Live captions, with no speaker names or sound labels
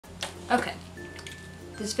Okay.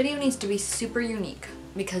 This video needs to be super unique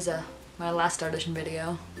because of my last audition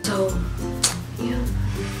video. So, yeah.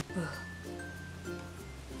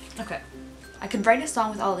 Okay. I could write a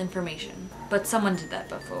song with all information, but someone did that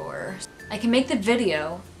before. I can make the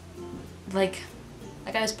video like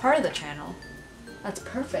I was part of the channel. That's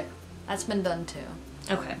perfect. That's been done too.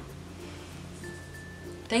 Okay.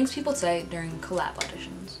 Things people say during collab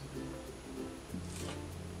auditions.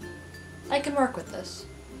 I can work with this.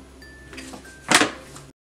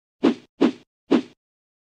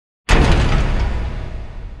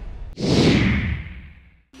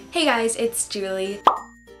 Hey guys, it's Julie.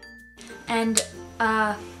 And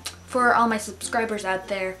for all my subscribers out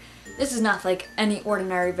there, this is not like any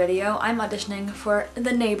ordinary video. I'm auditioning for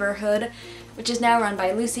The Neighbourhood, which is now run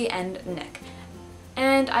by Lucy and Nick.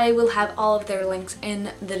 And I will have all of their links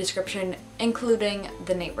in the description, including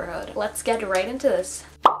The Neighbourhood. Let's get right into this.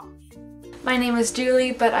 My name is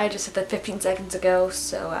Julie, but I just said that 15 seconds ago,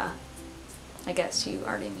 so I guess you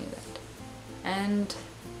already knew that. And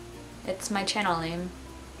it's my channel name.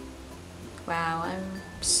 Wow, I'm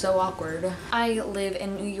so awkward. I live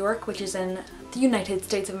in New York, which is in the United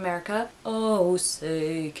States of America. Oh,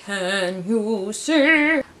 say, can you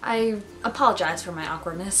see? I apologize for my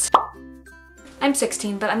awkwardness. I'm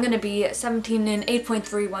 16, but I'm gonna be 17 in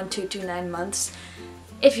 8.31229 months,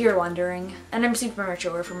 if you're wondering. And I'm super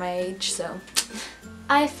mature for my age, so.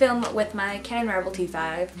 I film with my Canon Rebel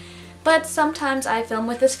T5, but sometimes I film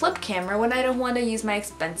with this flip camera when I don't want to use my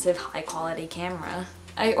expensive high-quality camera.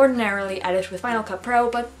 I ordinarily edit with Final Cut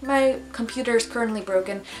Pro, but my computer is currently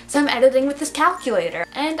broken, so I'm editing with this calculator.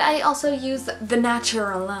 And I also use the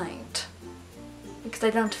natural light, because I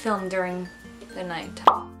don't film during the night.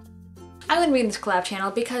 I wouldn't be in this collab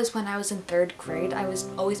channel because when I was in 3rd grade, I was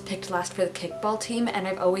always picked last for the kickball team, and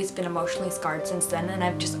I've always been emotionally scarred since then, and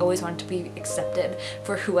I've just always wanted to be accepted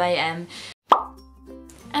for who I am.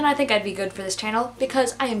 And I think I'd be good for this channel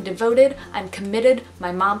because I am devoted, I'm committed,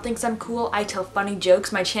 my mom thinks I'm cool, I tell funny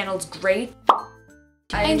jokes, my channel's great.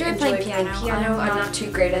 I enjoy playing piano. I'm not too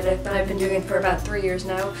great at it, but I've been doing it for about 3 years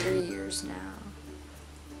now. 3 years now.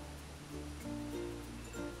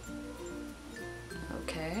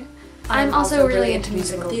 Okay. I'm also really into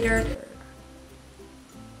musical theater.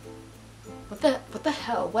 What the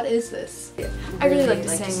hell? What is this? I really like to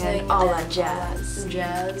sing a la jazz.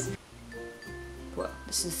 Jazz. Whoa,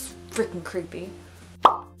 this is freaking creepy.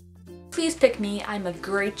 Please pick me. I'm a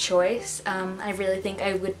great choice. I really think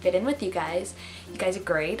I would fit in with you guys. You guys are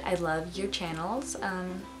great. I love your channels.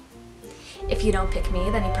 If you don't pick me,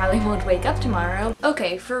 then you probably won't wake up tomorrow.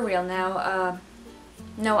 Okay, for real now.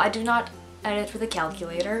 No, I do not edit with a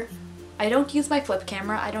calculator. I don't use my flip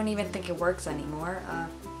camera. I don't even think it works anymore.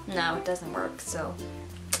 No, it doesn't work, so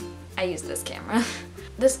I use this camera.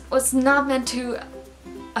 This was not meant to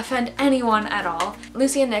offend anyone at all.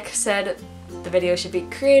 Lucy and Nick said the video should be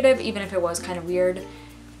creative, even if it was kind of weird.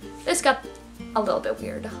 This got a little bit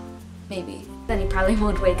weird. Maybe. Then you probably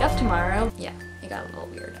won't wake up tomorrow. Yeah, it got a little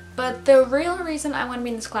weird. But the real reason I want to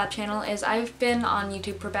be in this collab channel is I've been on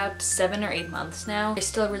YouTube for about 7 or 8 months now. I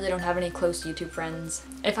still really don't have any close YouTube friends.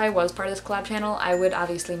 If I was part of this collab channel, I would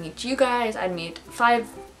obviously meet you guys. I'd meet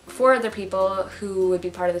 4 other people who would be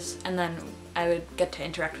part of this, and then I would get to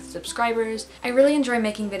interact with subscribers. I really enjoy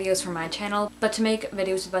making videos for my channel, but to make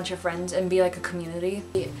videos with a bunch of friends and be like a community,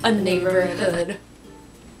 a neighborhood.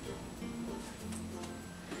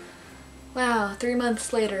 Wow, 3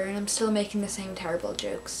 months later and I'm still making the same terrible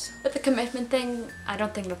jokes. But the commitment thing, I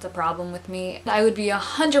don't think that's a problem with me. I would be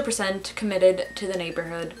 100% committed to The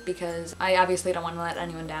Neighbourhood because I obviously don't want to let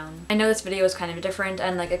anyone down. I know this video is kind of different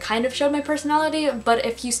and like it kind of showed my personality, but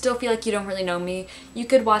if you still feel like you don't really know me, you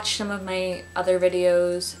could watch some of my other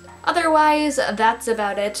videos. Otherwise, that's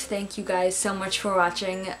about it. Thank you guys so much for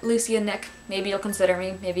watching. Lucy and Nick, maybe you'll consider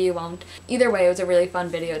me, maybe you won't. Either way, it was a really fun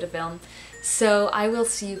video to film. So I will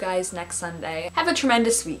see you guys next Sunday. Have a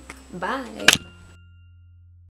tremendous week. Bye!